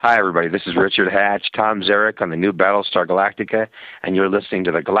Hi, everybody. This is Richard Hatch, Tom Zarek on the new Battlestar Galactica, and you're listening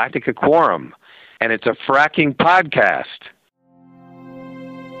to the Galactica Quorum, and it's a fracking podcast.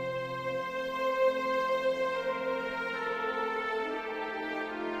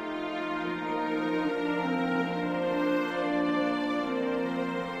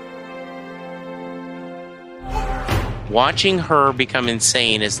 Watching her become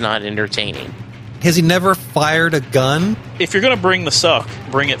insane is not entertaining. Has he never fired a gun? If you're going to bring the suck,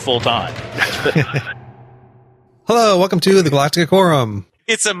 bring it full time. Hello, welcome to the Galactica Quorum.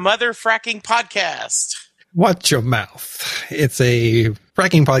 It's a mother-fracking podcast. Watch your mouth. It's a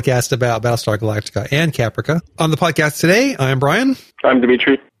fracking podcast about Battlestar Galactica and Caprica. On the podcast today, I'm Brian. I'm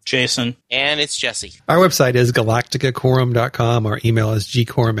Dimitri. Jason. And it's Jesse. Our website is galacticaquorum.com. Our email is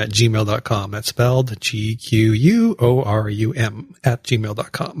gquorum@gmail.com. That's spelled GQUORUM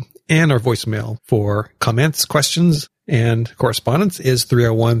 @gmail.com. And our voicemail for comments, questions, and correspondence is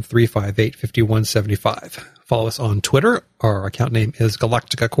 301-358-5175. Follow us on Twitter. Our account name is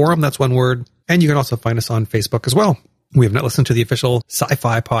Galactica Quorum. That's one word. And you can also find us on Facebook as well. We have not listened to the official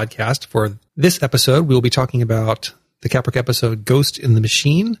sci-fi podcast. For this episode, we will be talking about the Caprica episode Ghost in the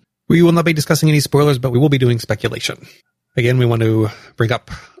Machine. We will not be discussing any spoilers, but we will be doing speculation. Again, we want to bring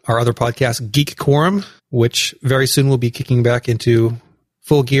up our other podcast, Geek Quorum, which very soon will be kicking back into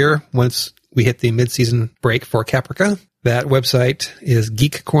full gear once we hit the mid-season break for Caprica. That website is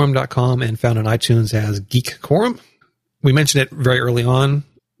geekquorum.com and found on iTunes as Geek Quorum. We mentioned it very early on,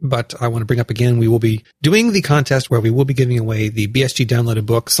 but I want to bring up again, we will be doing the contest where we will be giving away the BSG downloaded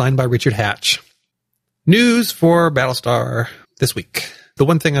book signed by Richard Hatch. News for Battlestar this week. The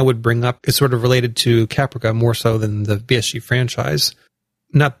one thing I would bring up is sort of related to Caprica more so than the BSG franchise.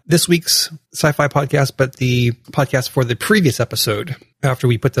 Not this week's sci-fi podcast, but the podcast for the previous episode. After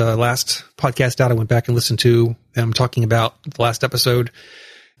we put the last podcast out, I went back and listened to them talking about the last episode.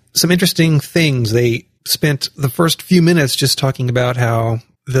 Some interesting things. They spent the first few minutes just talking about how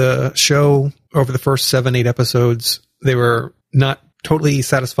the show, over the first 7-8 episodes, they were not totally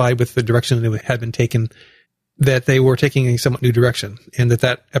satisfied with the direction that had been taken, that they were taking a somewhat new direction, and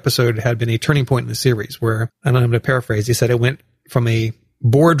that episode had been a turning point in the series where, and I'm going to paraphrase, he said it went from a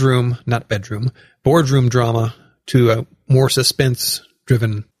boardroom, not bedroom, boardroom drama to a more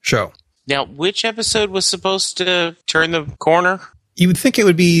suspense-driven show. Now, which episode was supposed to turn the corner? You would think it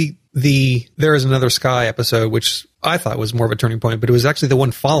would be the There Is Another Sky episode, which I thought was more of a turning point, but it was actually the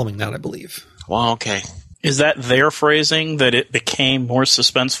one following that, I believe. Well, okay. Is that their phrasing that it became more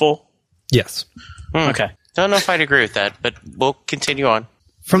suspenseful? Yes. Okay. Don't know if I'd agree with that, but we'll continue on.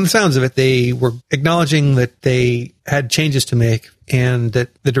 From the sounds of it, they were acknowledging that they had changes to make and that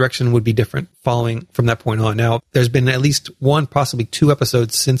the direction would be different following from that point on. Now, there's been at least one, possibly 2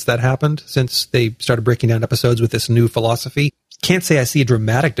 episodes since that happened, since they started breaking down episodes with this new philosophy. Can't say I see a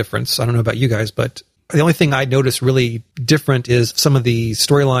dramatic difference. I don't know about you guys, but the only thing I noticed really different is some of the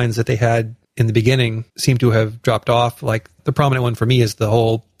storylines that they had in the beginning seem to have dropped off. Like the prominent one for me is the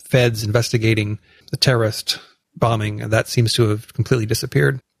whole feds investigating the terrorist bombing, and that seems to have completely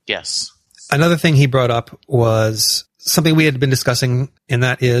disappeared. Yes. Another thing he brought up was something we had been discussing, and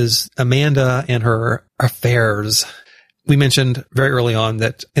that is Amanda and her affairs. We mentioned very early on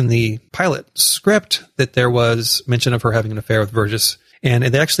that in the pilot script that there was mention of her having an affair with Vergis, and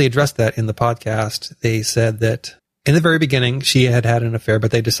they actually addressed that in the podcast. They said that in the very beginning, she had had an affair,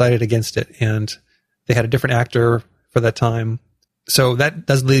 but they decided against it, and they had a different actor for that time. So that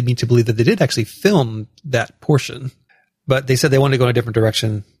does lead me to believe that they did actually film that portion, but they said they wanted to go in a different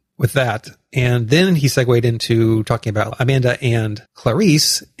direction with that. And then he segued into talking about Amanda and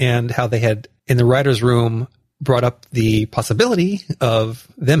Clarice and how they had, in the writer's room, brought up the possibility of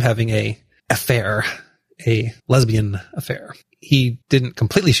them having a affair, a lesbian affair. He didn't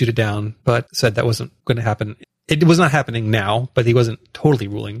completely shoot it down, but said that wasn't going to happen. It was not happening now, but he wasn't totally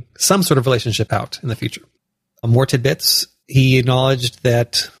ruling some sort of relationship out in the future. More tidbits. He acknowledged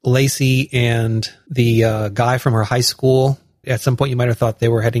that Lacey and the guy from her high school, at some point you might have thought they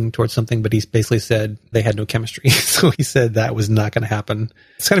were heading towards something, but he basically said they had no chemistry. So he said that was not going to happen.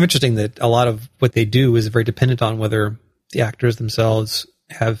 It's kind of interesting that a lot of what they do is very dependent on whether the actors themselves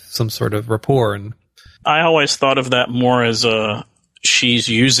have some sort of rapport. And I always thought of that more as she's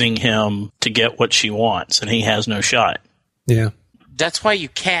using him to get what she wants, and he has no shot. Yeah. That's why you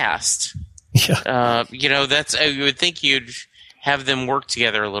cast. Yeah. That's, you would think you'd have them work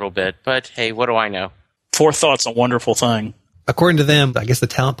together a little bit, but hey, what do I know? Forethought's a wonderful thing. According to them, I guess the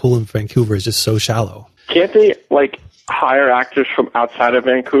talent pool in Vancouver is just so shallow. Can't they, hire actors from outside of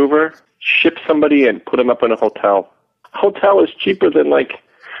Vancouver, ship somebody and put them up in a hotel? Hotel is cheaper than, I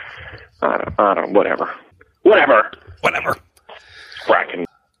don't know, whatever. Whatever. Fracking.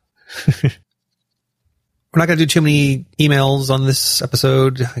 We're not going to do too many emails on this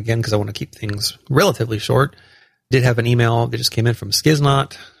episode, again, because I want to keep things relatively short. Did have an email that just came in from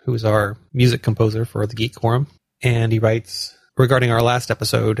Skiznot, who is our music composer for the Geek Quorum. And he writes, regarding our last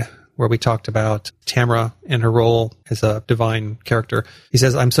episode where we talked about Tamara and her role as a divine character, he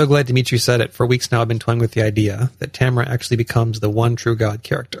says, I'm so glad Dimitri said it. For weeks now I've been toying with the idea that Tamara actually becomes the one true God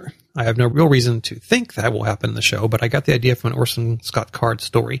character. I have no real reason to think that will happen in the show, but I got the idea from an Orson Scott Card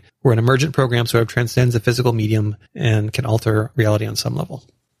story, where an emergent program sort of transcends the physical medium and can alter reality on some level.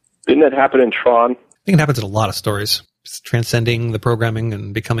 Didn't that happen in Tron? I think it happens in a lot of stories. Just transcending the programming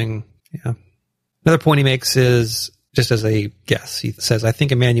and becoming, yeah. Another point he makes is, just as a guess, he says, I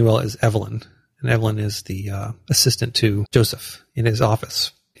think Emmanuel is Evelyn, and Evelyn is the assistant to Joseph in his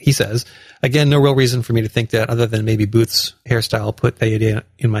office. He says, again, no real reason for me to think that other than maybe Booth's hairstyle put the idea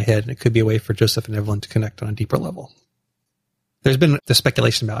in my head, and it could be a way for Joseph and Evelyn to connect on a deeper level. There's been the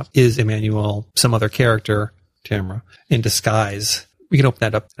speculation about, is Emmanuel some other character, Tamara, in disguise? We can open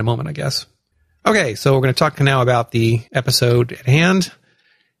that up in a moment, I guess. Okay, so we're going to talk now about the episode at hand.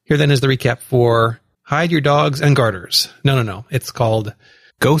 Here then is the recap for Hide Your Dogs and Garters. No. It's called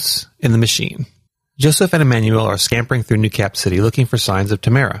Ghosts in the Machine. Joseph and Emmanuel are scampering through New Cap City looking for signs of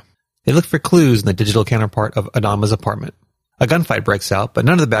Tamara. They look for clues in the digital counterpart of Adama's apartment. A gunfight breaks out, but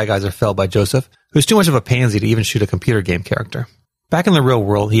none of the bad guys are felled by Joseph, who's too much of a pansy to even shoot a computer game character. Back in the real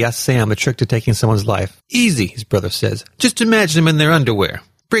world, he asks Sam the trick to taking someone's life. Easy, his brother says. Just imagine them in their underwear.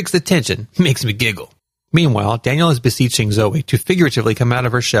 Breaks the tension. Makes me giggle. Meanwhile, Daniel is beseeching Zoe to figuratively come out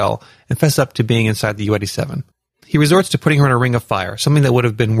of her shell and fess up to being inside the U-87. He resorts to putting her in a ring of fire, something that would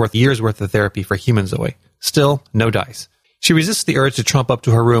have been worth years' worth of therapy for human Zoe. Still, no dice. She resists the urge to tromp up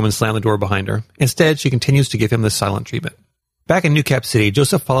to her room and slam the door behind her. Instead, she continues to give him the silent treatment. Back in New Cap City,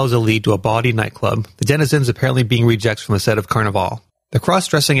 Joseph follows a lead to a bawdy nightclub, the denizens apparently being rejects from the set of Carnival. The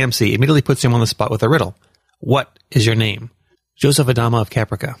cross-dressing MC immediately puts him on the spot with a riddle. What is your name? Joseph Adama of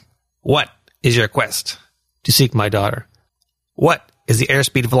Caprica. What is your quest? To seek my daughter. What is the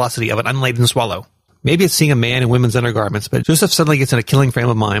airspeed velocity of an unladen swallow? Maybe it's seeing a man in women's undergarments, but Joseph suddenly gets in a killing frame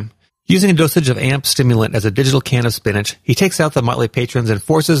of mind. Using a dosage of amp stimulant as a digital can of spinach, he takes out the motley patrons and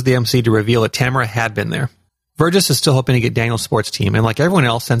forces the MC to reveal that Tamara had been there. Burgess is still hoping to get Daniel's sports team, and like everyone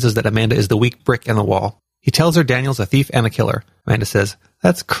else, senses that Amanda is the weak brick in the wall. He tells her Daniel's a thief and a killer. Amanda says,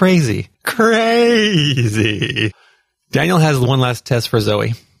 that's crazy. Crazy. Daniel has one last test for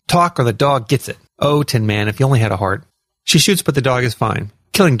Zoe. Talk or the dog gets it. Oh, Tin Man, if he only had a heart. She shoots, but the dog is fine.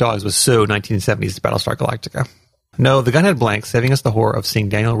 Killing dogs was so 1970s Battlestar Galactica. No, the gun had blank, saving us the horror of seeing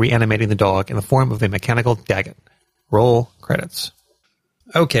Daniel reanimating the dog in the form of a mechanical Daggett. Roll credits.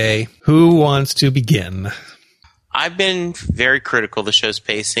 Okay, who wants to begin? I've been very critical of the show's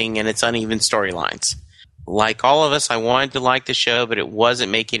pacing and its uneven storylines. Like all of us, I wanted to like the show, but it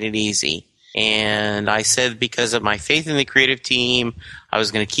wasn't making it easy. And I said because of my faith in the creative team, I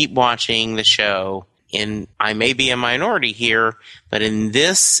was going to keep watching the show. And I may be a minority here, but in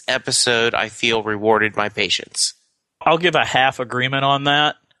this episode, I feel rewarded my patience. I'll give a half agreement on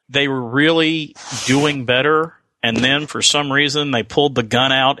that. They were really doing better, and then for some reason, they pulled the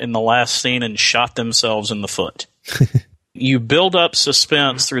gun out in the last scene and shot themselves in the foot. You build up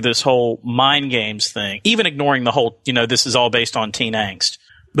suspense through this whole mind games thing, even ignoring the whole, this is all based on teen angst.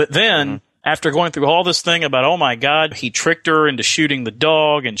 But then, after going through all this thing about, oh my God, he tricked her into shooting the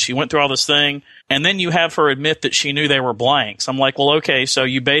dog, and she went through all this thing, and then you have her admit that she knew they were blanks. I'm like, well, okay, so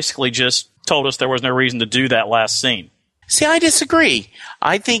you basically just told us there was no reason to do that last scene. See, I disagree.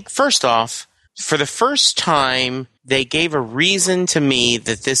 I think, first off, for the first time, they gave a reason to me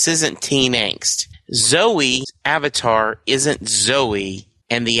that this isn't teen angst. Zoe's avatar isn't Zoe,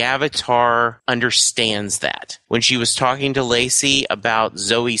 and the avatar understands that. When she was talking to Lacey about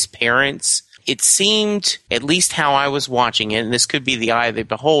Zoe's parents, it seemed, at least how I was watching it, and this could be the eye of the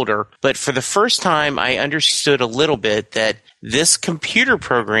beholder, but for the first time I understood a little bit that this computer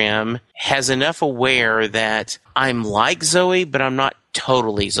program has enough aware that I'm like Zoe, but I'm not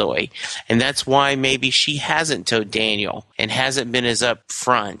totally Zoe. And that's why maybe she hasn't told Daniel and hasn't been as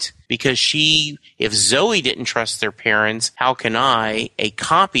upfront. Because if Zoe didn't trust their parents, how can I, a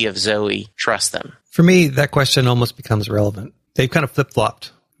copy of Zoe, trust them? For me, that question almost becomes irrelevant. They've kind of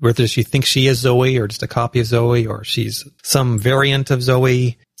flip-flopped. Whether she thinks she is Zoe or just a copy of Zoe or she's some variant of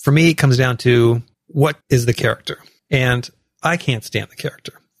Zoe. For me, it comes down to what is the character? And I can't stand the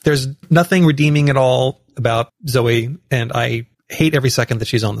character. There's nothing redeeming at all about Zoe, and I hate every second that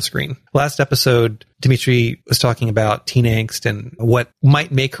she's on the screen. Last episode, Dimitri was talking about teen angst and what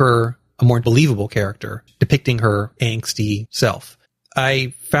might make her a more believable character, depicting her angsty self.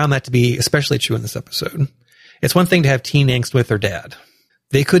 I found that to be especially true in this episode. It's one thing to have teen angst with her dad.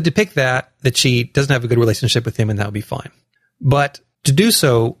 they could depict that she doesn't have a good relationship with him, and that would be fine. But to do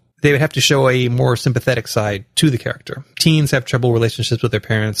so, they would have to show a more sympathetic side to the character. Teens have trouble relationships with their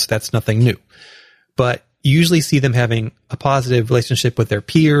parents. That's nothing new. But you usually see them having a positive relationship with their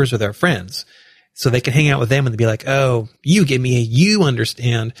peers or their friends. So they can hang out with them and be like, oh, you get me, you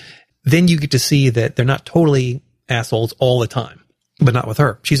understand. Then you get to see that they're not totally assholes all the time, but not with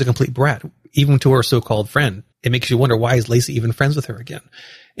her. She's a complete brat, even to her so-called friend. It makes you wonder, why is Lacey even friends with her again?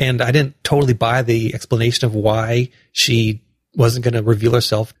 And I didn't totally buy the explanation of why she wasn't going to reveal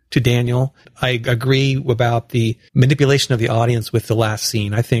herself to Daniel. I agree about the manipulation of the audience with the last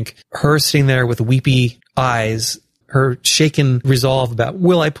scene. I think her sitting there with weepy eyes, her shaken resolve about,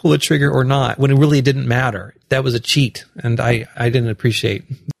 will I pull the trigger or not, when it really didn't matter. That was a cheat, and I didn't appreciate.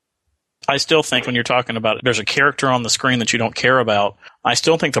 I still think when you're talking about there's a character on the screen that you don't care about, I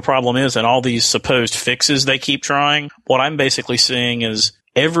still think the problem is in all these supposed fixes they keep trying, what I'm basically seeing is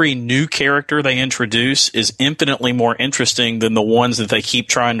every new character they introduce is infinitely more interesting than the ones that they keep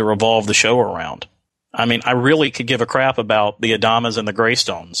trying to revolve the show around. I mean, I really could give a crap about the Adamas and the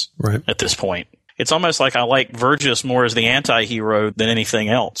Greystones at this point. It's almost like I like Vergis more as the anti-hero than anything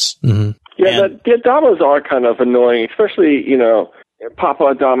else. Mm-hmm. Yeah, the Adamas are kind of annoying, especially, Papa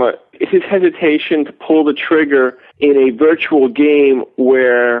Adama, his hesitation to pull the trigger in a virtual game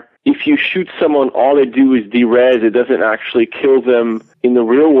where if you shoot someone, all they do is derez. It doesn't actually kill them in the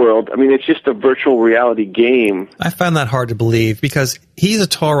real world. I mean, it's just a virtual reality game. I found that hard to believe because he's a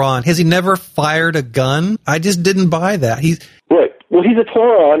Tauron. Has he never fired a gun? I just didn't buy that. Right. Well, he's a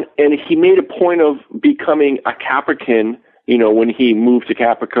Tauron, and he made a point of becoming a Caprican, when he moved to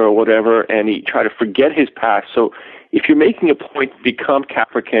Caprica or whatever, and he tried to forget his past. So if you're making a point to become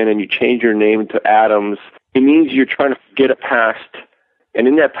Caprican and you change your name to Adams, it means you're trying to forget a past. And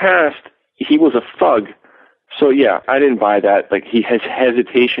in that past, he was a thug. So, yeah, I didn't buy that. Like, he has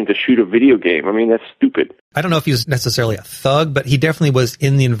hesitation to shoot a video game. I mean, that's stupid. I don't know if he was necessarily a thug, but he definitely was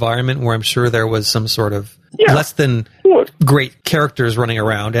in the environment where I'm sure there was some sort of less than great characters running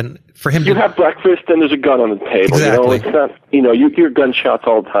around. And for him you have breakfast and there's a gun on the table. Exactly. It's not, you hear gunshots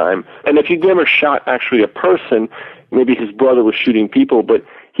all the time. And if you never shot actually a person, maybe his brother was shooting people, but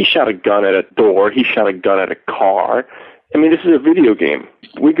he shot a gun at a door. He shot a gun at a car. I mean, this is a video game.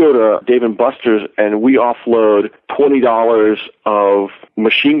 We go to Dave & Buster's and we offload $20 of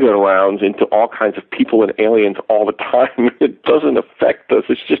machine gun rounds into all kinds of people and aliens all the time. It doesn't affect us.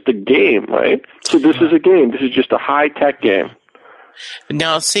 It's just a game, right? So this is a game. This is just a high-tech game.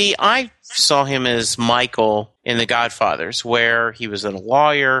 Now, see, I saw him as Michael in The Godfathers, where he was a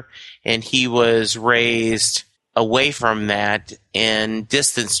lawyer and he was raised away from that and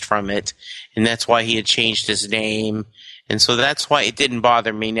distanced from it, and that's why he had changed his name. And so that's why it didn't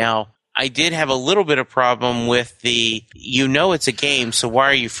bother me. Now, I did have a little bit of problem with the, it's a game, so why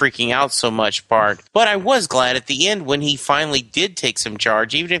are you freaking out so much part? But I was glad at the end when he finally did take some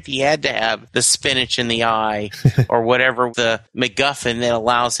charge, even if he had to have the spinach in the eye or whatever, the MacGuffin that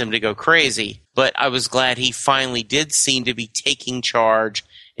allows him to go crazy. But I was glad he finally did seem to be taking charge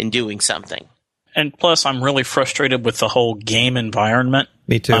and doing something. And plus, I'm really frustrated with the whole game environment.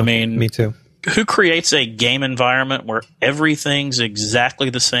 Me too. I mean, me too. Who creates a game environment where everything's exactly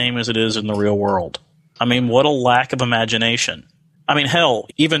the same as it is in the real world? I mean, what a lack of imagination. I mean, hell,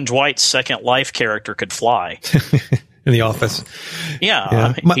 even Dwight's Second Life character could fly. In The Office. Yeah.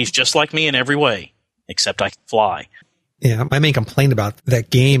 I mean, he's just like me in every way, except I can fly. Yeah, my main complaint about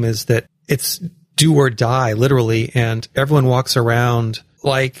that game is that it's do or die, literally, and everyone walks around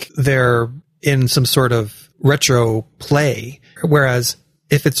like they're in some sort of retro play, whereas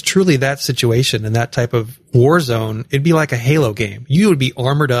if it's truly that situation and that type of war zone, it'd be like a Halo game. You would be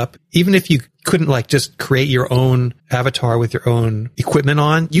armored up. Even if you couldn't just create your own avatar with your own equipment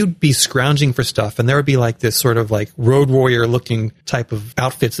on, you'd be scrounging for stuff. And there would be this sort of road warrior looking type of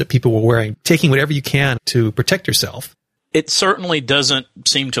outfits that people were wearing, taking whatever you can to protect yourself. It certainly doesn't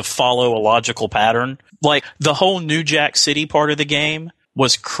seem to follow a logical pattern. The whole New Jack City part of the game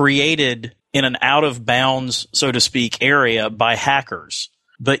was created in an out of bounds, so to speak, area by hackers.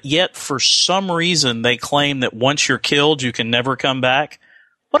 But yet, for some reason, they claim that once you're killed, you can never come back.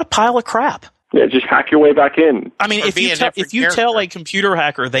 What a pile of crap. Yeah, just hack your way back in. I mean, if you tell a computer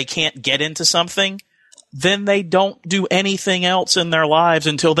hacker they can't get into something, then they don't do anything else in their lives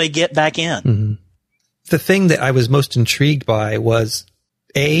until they get back in. Mm-hmm. The thing that I was most intrigued by was,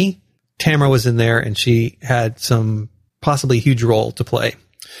 A, Tamara was in there and she had some possibly huge role to play.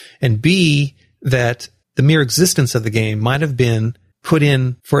 And B, that the mere existence of the game might have been put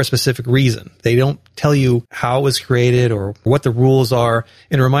in for a specific reason. They don't tell you how it was created or what the rules are.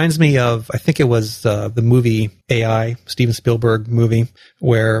 It reminds me of, I think it was the movie AI, Steven Spielberg movie,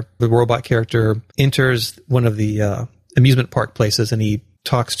 where the robot character enters one of the amusement park places and he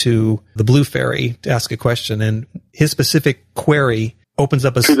talks to the blue fairy to ask a question, and his specific query opens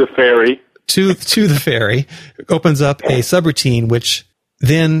up to the fairy. To the fairy, opens up a subroutine which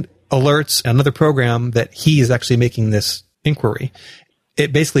then alerts another program that he is actually making this inquiry.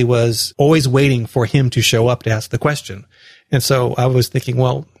 It basically was always waiting for him to show up to ask the question. And so I was thinking,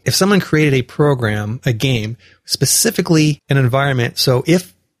 well, if someone created a program, a game, specifically an environment, so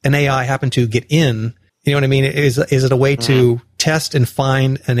if an AI happened to get in, you know what I mean? Is it a way to test and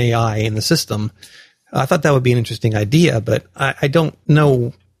find an AI in the system? I thought that would be an interesting idea, but I don't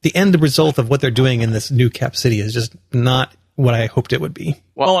know. The end result of what they're doing in this new Cap City is just not what I hoped it would be.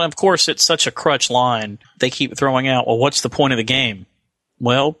 Well, and of course, it's such a crutch line. They keep throwing out, well, what's the point of the game?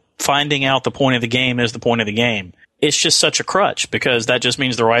 Well, finding out the point of the game is the point of the game. It's just such a crutch because that just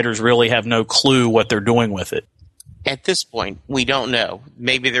means the writers really have no clue what they're doing with it. At this point, we don't know.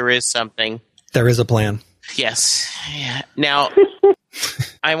 Maybe there is something. There is a plan. Yes. Yeah. Now,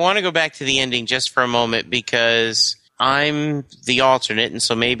 I want to go back to the ending just for a moment because I'm the alternate, and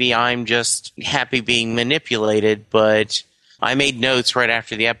so maybe I'm just happy being manipulated, but I made notes right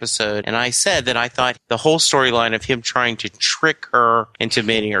after the episode, and I said that I thought the whole storyline of him trying to trick her into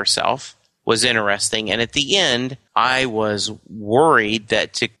mating herself was interesting, and at the end, I was worried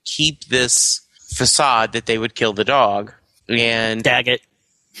that to keep this facade that they would kill the dog, and Daggett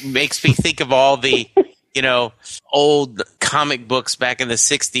makes me think of all the old comic books back in the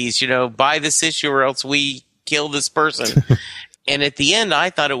 60s, buy this issue or else we kill this person. And at the end, I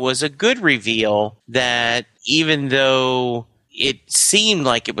thought it was a good reveal that even though it seemed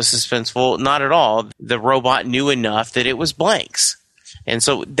like it was suspenseful, not at all. The robot knew enough that it was blanks. And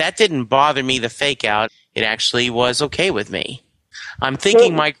so that didn't bother me, the fake out. It actually was okay with me. I'm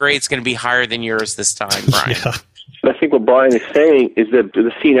thinking my grade's going to be higher than yours this time, Brian. Yeah. I think what Brian is saying is that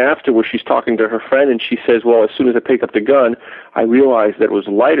the scene after where she's talking to her friend and she says, well, as soon as I picked up the gun, I realized that it was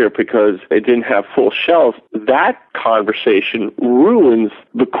lighter because it didn't have full shells. That conversation ruins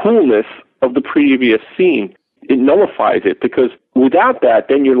the coolness of the previous scene. It nullifies it because without that,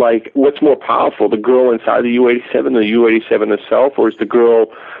 then you're like, what's more powerful, the girl inside the U-87, the U-87 itself, or is the girl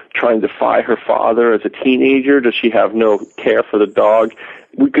trying to defy her father as a teenager? Does she have no care for the dog?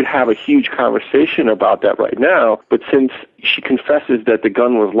 We could have a huge conversation about that right now, but since she confesses that the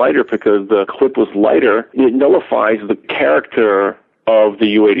gun was lighter because the clip was lighter, it nullifies the character of the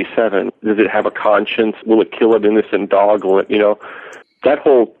U-87. Does it have a conscience? Will it kill an innocent dog? Will it, that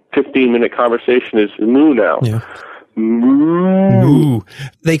whole 15-minute conversation is moo now. Yeah. Moo.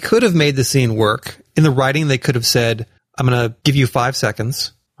 They could have made the scene work. In the writing, they could have said, I'm going to give you 5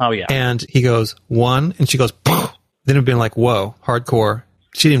 seconds. Oh, yeah. And he goes, 1, and she goes, poof. Then it would have been like, whoa, hardcore.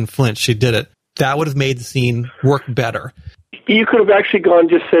 She didn't flinch. She did it. That would have made the scene work better. You could have actually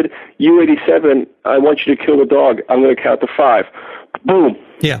just said, U-87, I want you to kill the dog. I'm going to count to 5. Boom.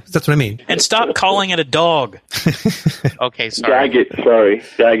 Yeah, that's what I mean. And stop calling it a dog. Okay, sorry.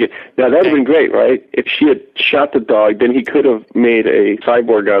 Daggett. Now, that would have been great, right? If she had shot the dog, then he could have made a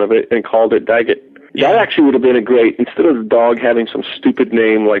cyborg out of it and called it Daggett. Yeah. That actually would have been a great, instead of the dog having some stupid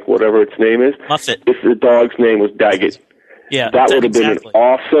name like whatever its name is, Muffet. if the dog's name was Daggett. Yeah, that would have been an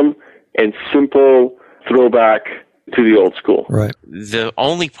awesome and simple throwback to the old school. Right. The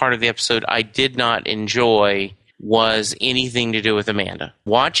only part of the episode I did not enjoy was anything to do with Amanda.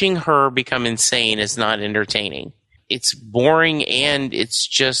 Watching her become insane is not entertaining. It's boring and it's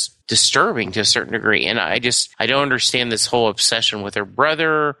just disturbing to a certain degree. And I don't understand this whole obsession with her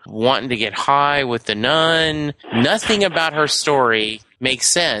brother, wanting to get high with the nun. Nothing about her story makes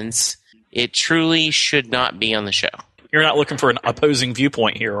sense. It truly should not be on the show. You're not looking for an opposing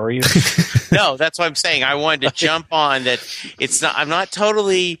viewpoint here, are you? No, that's what I'm saying. I wanted to jump on that. It's not. I'm not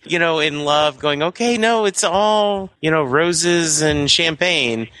totally, in love. Going, okay, no, it's all, roses and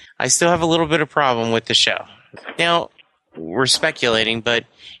champagne. I still have a little bit of problem with the show. Now, we're speculating, but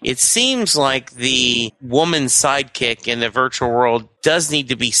it seems like the woman sidekick in the virtual world does need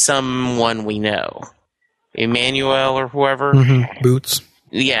to be someone we know, Emmanuel or whoever. Mm-hmm. Boots.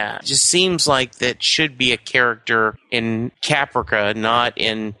 Yeah, it just seems like that should be a character in Caprica, not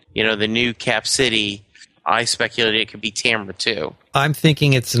in, the new Cap City. I speculated it could be Tamra, too. I'm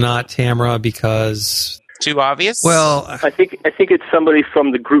thinking it's not Tamra because... Too obvious? Well... I think it's somebody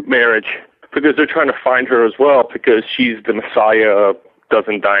from the group marriage, because they're trying to find her as well, because she's the Messiah,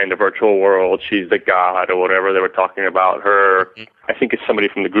 doesn't die in the virtual world, she's the god, or whatever they were talking about her. I think it's somebody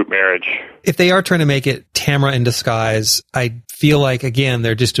from the group marriage. If they are trying to make it Tamra in disguise, I feel like, again,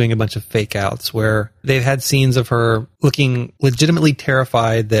 they're just doing a bunch of fake outs where they've had scenes of her looking legitimately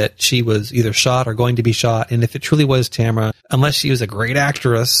terrified that she was either shot or going to be shot. And if it truly was Tamra, unless she was a great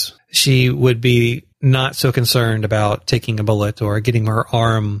actress, she would be not so concerned about taking a bullet or getting her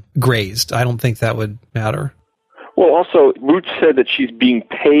arm grazed. I don't think that would matter. Well, also, Root said that she's being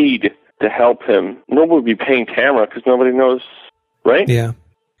paid to help him. Nobody would be paying Tamra because nobody knows, right? Yeah.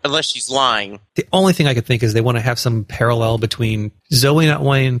 Unless she's lying. The only thing I could think is they want to have some parallel between Zoe not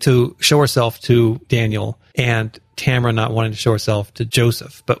wanting to show herself to Daniel and Tamra not wanting to show herself to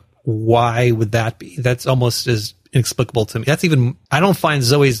Joseph. But why would that be? That's almost as inexplicable to me. I don't find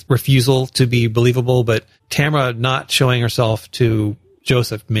Zoe's refusal to be believable, but Tamra not showing herself to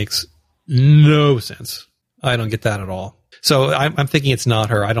Joseph makes no sense. I don't get that at all. So I'm thinking it's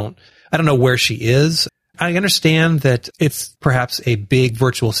not her. I don't know where she is. I understand that it's perhaps a big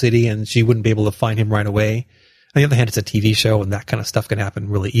virtual city and she wouldn't be able to find him right away. On the other hand, it's a TV show and that kind of stuff can happen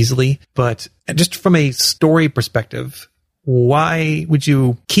really easily. But just from a story perspective, why would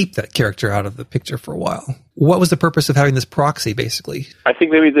you keep that character out of the picture for a while? What was the purpose of having this proxy, basically? I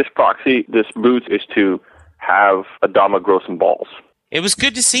think maybe this proxy, this Boots, is to have Adama grow some balls. It was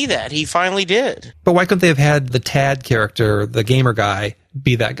good to see that. He finally did. But why couldn't they have had the Tad character, the gamer guy,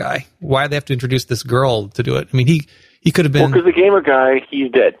 be that guy? Why did they have to introduce this girl to do it? I mean, he could have been... Well, because the gamer guy,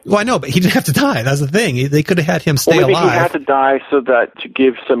 he's dead. Well, I know, but he didn't have to die. That's the thing. They could have had him stay maybe alive. He had to die so that to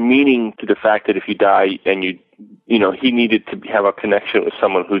give some meaning to the fact that if you die and you know, he needed to have a connection with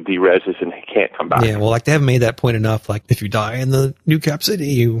someone who dereses and he can't come back. Yeah, well, like they haven't made that point enough. Like, if you die in the New Cap City,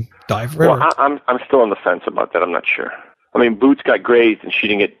 you die forever. Well, I'm still on the fence about that. I'm not sure. I mean, Boots got grazed and she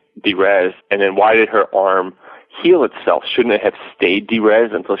didn't get derez, and then why did her arm heal itself? Shouldn't it have stayed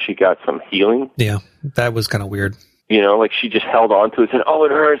derez until she got some healing? Yeah, that was kind of weird. You know, like she just held on to it and said, oh,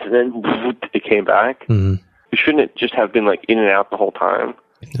 it hurts, and then it came back. Mm-hmm. Shouldn't it just have been like in and out the whole time?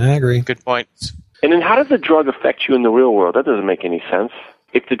 I agree. Good point. And then how does the drug affect you in the real world? That doesn't make any sense.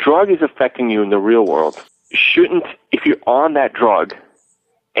 If the drug is affecting you in the real world, if you're on that drug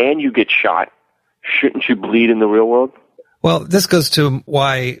and you get shot, shouldn't you bleed in the real world? Well, this goes to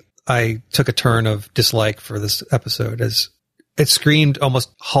why I took a turn of dislike for this episode, as it screamed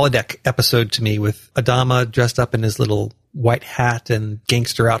almost holodeck episode to me with Adama dressed up in his little white hat and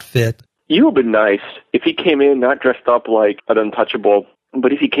gangster outfit. You would have been nice if he came in not dressed up like an untouchable,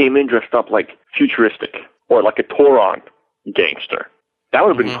 but if he came in dressed up like futuristic or like a Toron gangster. That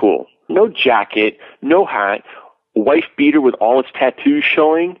would have been cool. No jacket, no hat, wife beater with all its tattoos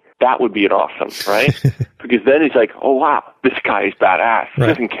showing. That would be awesome, right? Because then he's like, oh, wow, this guy is badass. He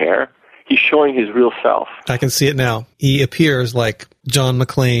doesn't care. He's showing his real self. I can see it now. He appears like John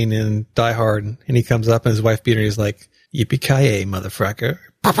McClane in Die Hard, and he comes up and his wife beater, and he's like, yippee-ki-yay, motherfucker.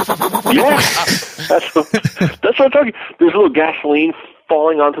 Yeah, that's what I'm talking. There's a little gasoline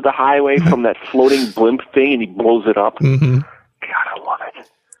falling onto the highway from that floating blimp thing, and he blows it up. Mm-hmm. God, I love it.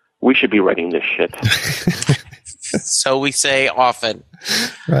 We should be writing this shit. So we say often.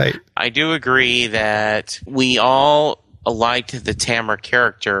 Right. I do agree that we all liked the Tamra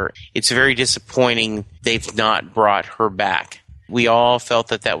character. It's very disappointing they've not brought her back. We all felt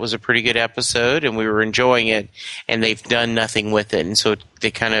that was a pretty good episode, and we were enjoying it, and they've done nothing with it. And so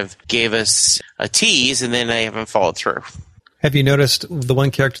they kind of gave us a tease, and then they haven't followed through. Have you noticed the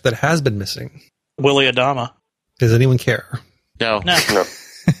one character that has been missing? Willie Adama. Does anyone care? No. No.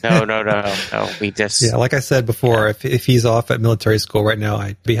 No. We just... Yeah, like I said before, if he's off at military school right now,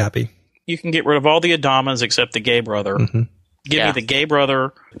 I'd be happy. You can get rid of all the Adamas except the gay brother. Mm-hmm. Give me the gay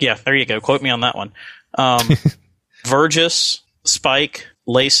brother. Yeah, there you go. Quote me on that one. Vergis, Spike,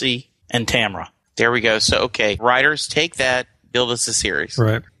 Lacey, and Tamra. There we go. So, okay, writers, take that, build us a series.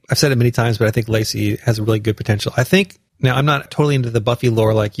 Right. I've said it many times, but I think Lacey has really good potential. I think, now I'm not totally into the Buffy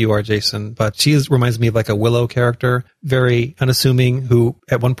lore like you are, Jason, but she reminds me of like a Willow character, very unassuming, who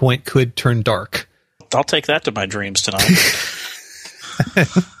at one point could turn dark. I'll take that to my dreams tonight.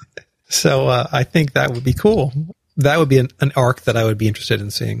 So I think that would be cool. That would be an arc that I would be interested in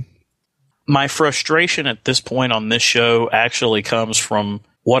seeing. My frustration at this point on this show actually comes from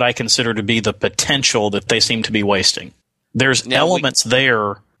what I consider to be the potential that they seem to be wasting. There's elements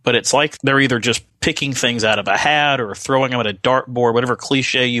there, but it's like they're either just picking things out of a hat or throwing them at a dartboard, whatever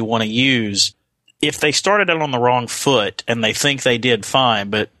cliche you want to use. If they started out on the wrong foot and they think they did fine,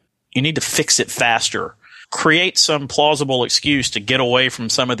 but you need to fix it faster. Create some plausible excuse to get away from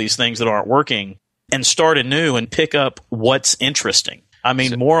some of these things that aren't working and start anew and pick up what's interesting. I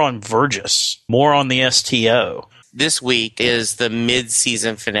mean, more on Vergis, more on the STO. This week is the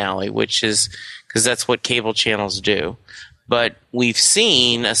mid-season finale, which is because that's what cable channels do. But we've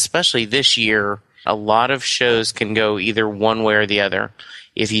seen, especially this year, A lot of shows can go either one way or the other.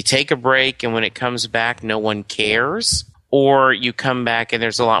 If you take a break and when it comes back, no one cares, or you come back and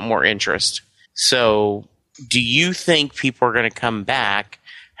there's a lot more interest. So do you think people are going to come back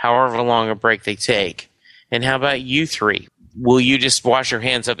however long a break they take? And how about you three? Will you just wash your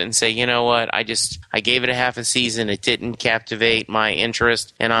hands up and say, you know what, I gave it a half a season, it didn't captivate my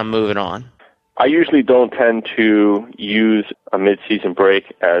interest, and I'm moving on? I usually don't tend to use a mid-season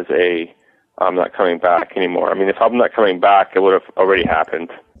break as I'm not coming back anymore. I mean, if I'm not coming back, it would have already happened,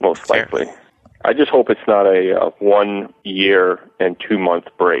 most likely. I just hope it's not a 1 year and 2 month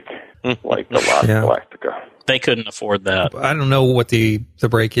break like the last Galactica. They couldn't afford that. I don't know what the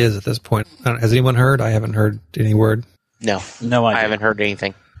break is at this point. Has anyone heard? I haven't heard any word. No idea. I haven't heard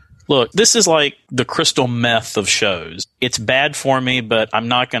anything. Look, this is like the crystal meth of shows. It's bad for me, but I'm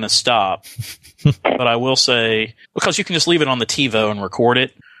not going to stop. But I will say, because you can just leave it on the TiVo and record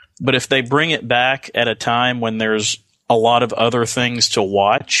it. But if they bring it back at a time when there's a lot of other things to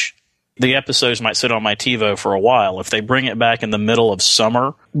watch, the episodes might sit on my TiVo for a while. If they bring it back in the middle of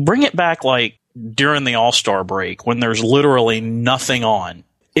summer, bring it back like during the All-Star break when there's literally nothing on.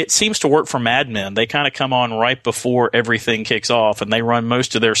 It seems to work for Mad Men. They kind of come on right before everything kicks off, and they run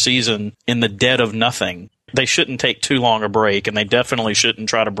most of their season in the dead of nothing. They shouldn't take too long a break, and they definitely shouldn't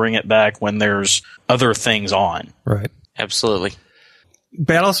try to bring it back when there's other things on. Right. Absolutely.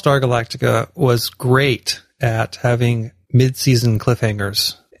 Battlestar Galactica was great at having mid-season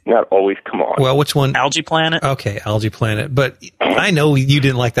cliffhangers. Not always, come on. Well, which one? Algae Planet? Okay, Algae Planet. But I know you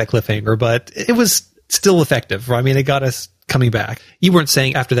didn't like that cliffhanger, but it was still effective. I mean, it got us coming back. You weren't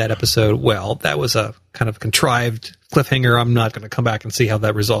saying after that episode, well, that was a kind of contrived cliffhanger. I'm not going to come back and see how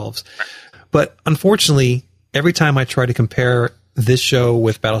that resolves. But unfortunately, every time I try to compare this show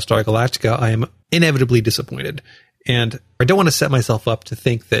with Battlestar Galactica, I am inevitably disappointed. And I don't want to set myself up to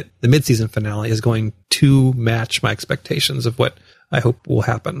think that the mid-season finale is going to match my expectations of what I hope will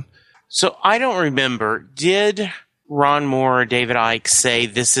happen. So I don't remember, did Ron Moore or David Icke say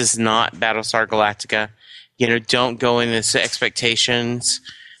this is not Battlestar Galactica? You know, don't go in with expectations.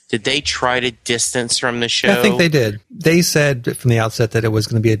 Did they try to distance from the show? I think they did. They said from the outset that it was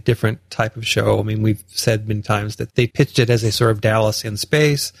going to be a different type of show. I mean, we've said many times that they pitched it as a sort of Dallas in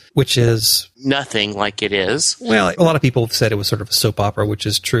space, which is nothing like it is. Well, a lot of people have said it was sort of a soap opera, which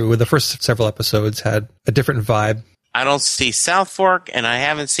is true. The first several episodes had a different vibe. I don't see South Fork, and I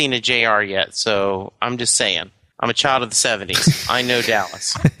haven't seen a JR yet, so I'm just saying. I'm a child of the 70s. I know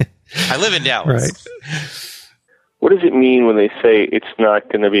Dallas. I live in Dallas. Right. What does it mean when they say it's not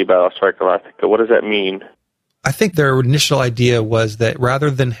going to be Battlestar Galactica? What does that mean? I think their initial idea was that rather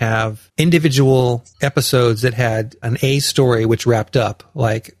than have individual episodes that had an A story which wrapped up,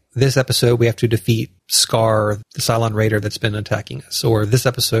 like this episode we have to defeat Scar, the Cylon Raider that's been attacking us, or this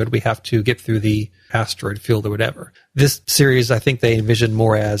episode we have to get through the asteroid field or whatever. This series I think they envisioned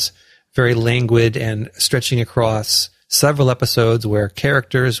more as very languid and stretching across several episodes where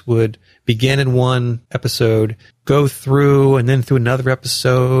characters would begin in one episode, go through, and then through another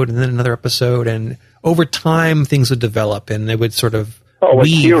episode, and then another episode, and over time things would develop, and it would sort of weave. Like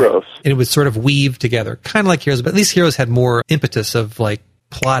Heroes. And it would sort of weave together, kind of like Heroes, but at least Heroes had more impetus of like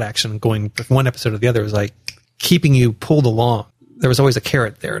plot action going from one episode to the other. It was like keeping you pulled along. There was always a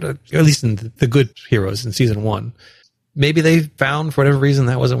carrot there, at least in the good Heroes in season 1. Maybe they found, for whatever reason,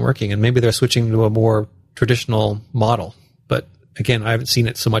 that wasn't working, and maybe they're switching to a more traditional model. But again, I haven't seen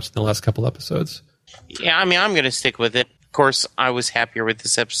it so much in the last couple episodes. Yeah, I mean, I'm going to stick with it. Of course, I was happier with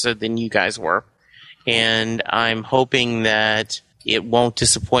this episode than you guys were. And I'm hoping that it won't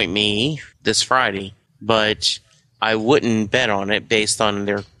disappoint me this Friday. But I wouldn't bet on it based on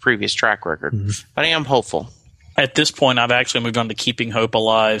their previous track record. Mm-hmm. But I am hopeful. At this point, I've actually moved on to keeping hope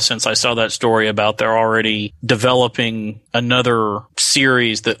alive since I saw that story about they're already developing another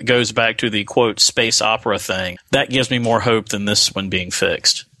series that goes back to the, quote, space opera thing. That gives me more hope than this one being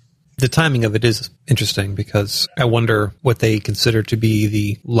fixed. The timing of it is interesting because I wonder what they consider to be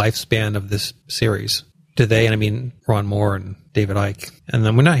the lifespan of this series. Do they, and I mean Ron Moore and David Icke, and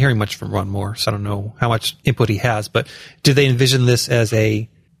then we're not hearing much from Ron Moore, so I don't know how much input he has, but do they envision this as a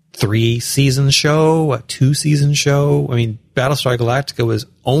 3-season show, a 2-season show? I mean, Battlestar Galactica was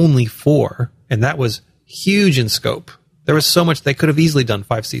only 4, and that was huge in scope. There was so much they could have easily done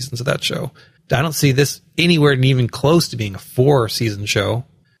 5 seasons of that show. I don't see this anywhere even close to being a 4-season show.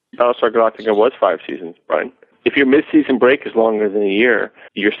 Battlestar Galactica was 5 seasons, Brian. If your mid-season break is longer than a year,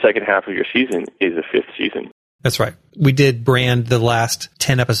 your second half of your season is a 5th season. That's right. We did brand the last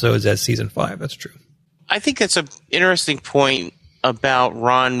 10 episodes as season 5. That's true. I think that's an interesting point about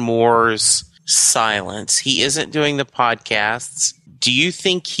Ron Moore's silence. He isn't doing the podcasts, do you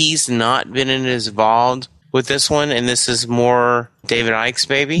think he's not been as involved with this one, and this is more David Icke's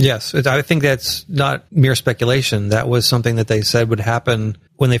baby? Yes, I think that's not mere speculation. That was something that they said would happen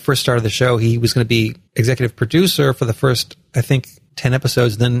when they first started the show. He was going to be executive producer for the first, I think, 10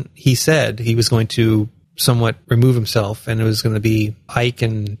 episodes. Then he said he was going to somewhat remove himself, and it was going to be Ike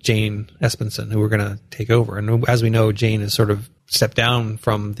and Jane Espenson who were going to take over. And as we know, Jane has sort of stepped down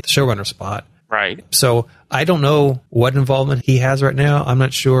from the showrunner spot. Right. So I don't know what involvement he has right now. I'm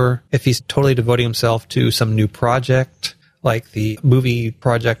not sure if he's totally devoting himself to some new project, like the movie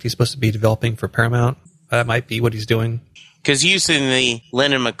project he's supposed to be developing for Paramount. That might be what he's doing. Because using the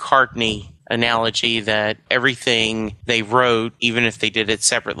Lennon-McCartney analogy that everything they wrote, even if they did it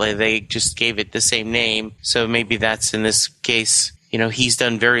separately, they just gave it the same name. So maybe that's in this case, he's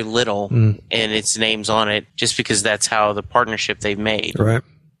done very little and its name's on it just because that's how the partnership they've made. Right.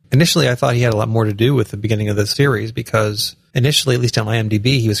 Initially, I thought he had a lot more to do with the beginning of the series because initially, at least on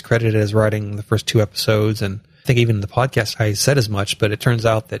IMDb, he was credited as writing the first 2 episodes. And I think even in the podcast, I said as much, but it turns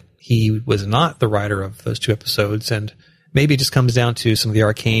out that he was not the writer of those 2 episodes. And maybe it just comes down to some of the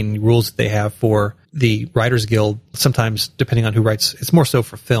arcane rules that they have for the Writers Guild. Sometimes, depending on who writes, it's more so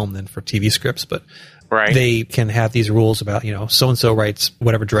for film than for TV scripts, but right. They can have these rules about, so-and-so writes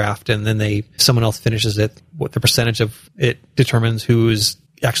whatever draft, and then someone else finishes it. What the percentage of it determines who's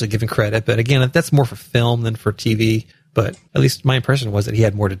actually given credit. But again, that's more for film than for TV. But at least my impression was that he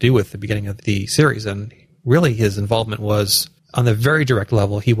had more to do with the beginning of the series. And really his involvement was on the very direct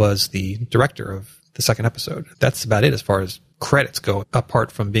level. He was the director of the second episode. That's about it as far as credits go,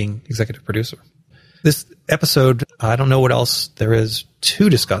 apart from being executive producer. This episode, I don't know what else there is to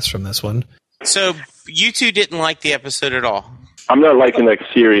discuss from this one. So you two didn't like the episode at all? I'm not liking that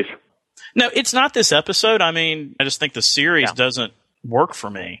series. No, it's not this episode. I mean, I just think the series doesn't work for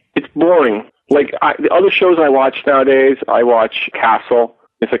me. It's boring. Like the other shows I watch nowadays, I watch Castle.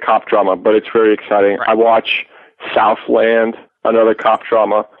 It's a cop drama, but it's very exciting. Right. I watch Southland, another cop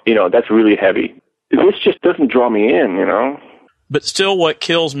drama. That's really heavy. This just doesn't draw me in, But still, what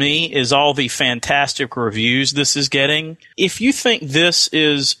kills me is all the fantastic reviews this is getting. If you think this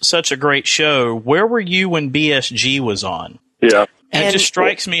is such a great show, where were you when BSG was on? Yeah. And it just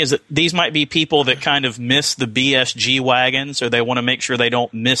strikes me as that these might be people that kind of miss the BSG wagon, so they want to make sure they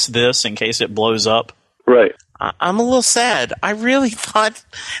don't miss this in case it blows up. Right. I'm a little sad. I really thought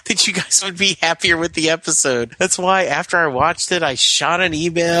that you guys would be happier with the episode. That's why after I watched it, I shot an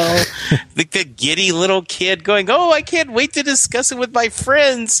email. the giddy little kid going, "Oh, I can't wait to discuss it with my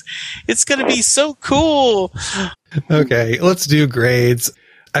friends. It's going to be so cool." Okay, let's do grades.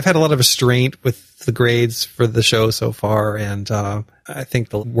 I've had a lot of restraint with the grades for the show so far, and I think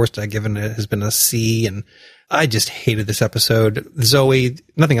the worst I've given it has been a C, and I just hated this episode. Zoe,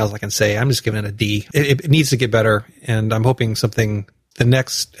 nothing else I can say. I'm just giving it a D. It needs to get better, and I'm hoping the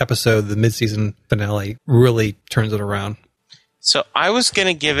next episode, the mid-season finale, really turns it around. So I was going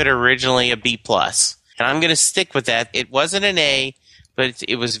to give it originally a B+, and I'm going to stick with that. It wasn't an A, but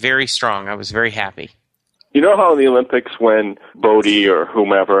it was very strong. I was very happy. You know how in the Olympics when Bodie or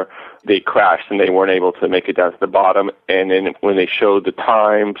whomever, they crashed and they weren't able to make it down to the bottom, and then when they showed the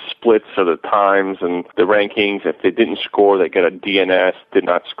time splits of the times and the rankings, if they didn't score, they get a DNS, did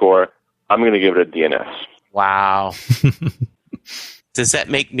not score. I'm going to give it a DNS. Wow. Does that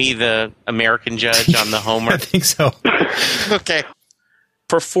make me the American judge on the homer? I think so. Okay.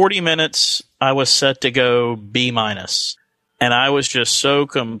 For 40 minutes, I was set to go B-. And I was just so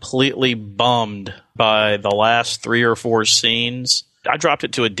completely bummed by the last 3 or 4 scenes. I dropped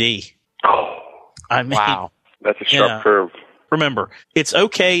it to a D. Oh, I mean, wow. That's a sharp curve. Remember, it's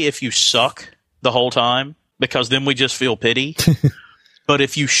okay if you suck the whole time, because then we just feel pity. But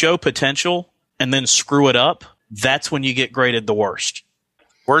if you show potential and then screw it up, that's when you get graded the worst.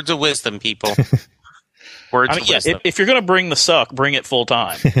 Words of wisdom, people. Words of wisdom. If you're going to bring the suck, bring it full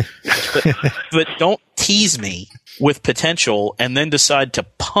time. but don't tease me with potential and then decide to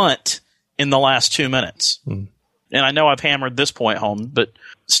punt in the last 2 minutes. And I know I've hammered this point home, but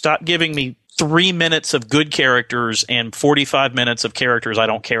stop giving me 3 minutes of good characters and 45 minutes of characters I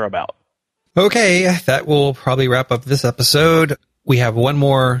don't care about. Okay, that will probably wrap up this episode. We have one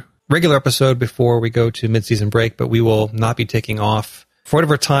more regular episode before we go to mid-season break, but we will not be taking off. For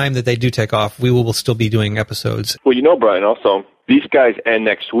whatever time that they do take off, we will still be doing episodes. Well, Brian, also, these guys end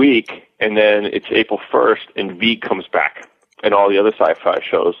next week, and then it's April 1st, and V comes back. And all the other sci-fi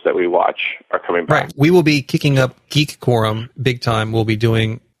shows that we watch are coming back. Right. We will be kicking up Geek Quorum big time. We'll be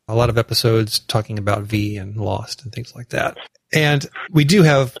doing a lot of episodes talking about V and Lost and things like that. And we do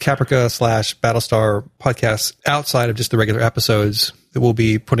have Caprica/Battlestar podcasts outside of just the regular episodes that we'll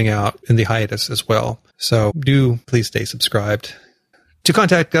be putting out in the hiatus as well. So do please stay subscribed. To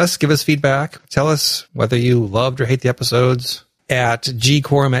contact us, give us feedback. Tell us whether you loved or hate the episodes at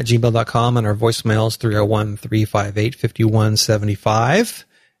gquorum@gmail.com, and our voicemails 301-358-5175.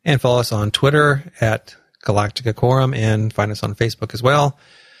 And follow us on Twitter at Galactica Quorum, and find us on Facebook as well.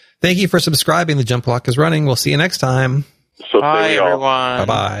 Thank you for subscribing. The Jump Clock is running. We'll see you next time. So Bye, everyone.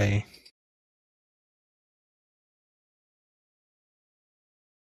 Bye-bye.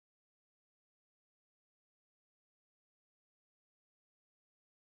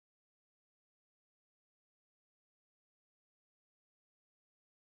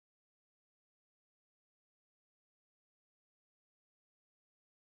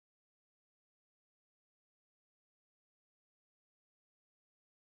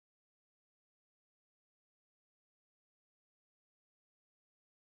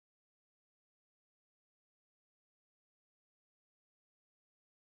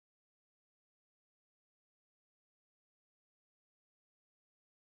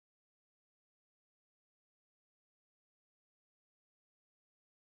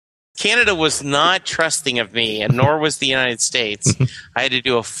 Canada was not trusting of me, and nor was the United States. I had to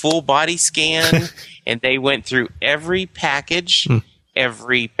do a full body scan, and they went through every package,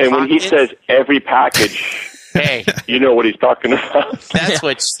 every pocket. And when he says every package, hey, you know what he's talking about. that's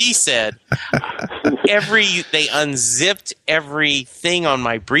what she said. They unzipped everything on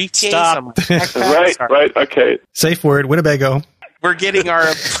my briefcase. Stop. On my backpack. Right, Sorry. right, okay. Safe word, Winnebago. We're getting our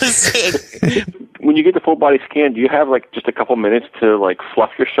implicit. When you get the full body scan, do you have like just a couple minutes to like fluff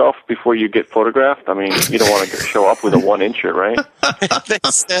yourself before you get photographed? I mean, you don't want to show up with a 1-incher, right? They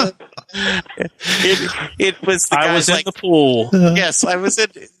said it was the I was guys in the pool. yes, I was in.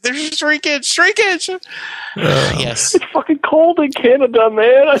 There's shrinkage. Yes, It's fucking cold in Canada,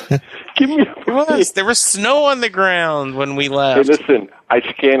 man. Give me a it was. There was snow on the ground when we Hey, left. listen, I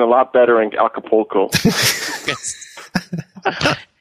scan a lot better in Acapulco. Yes.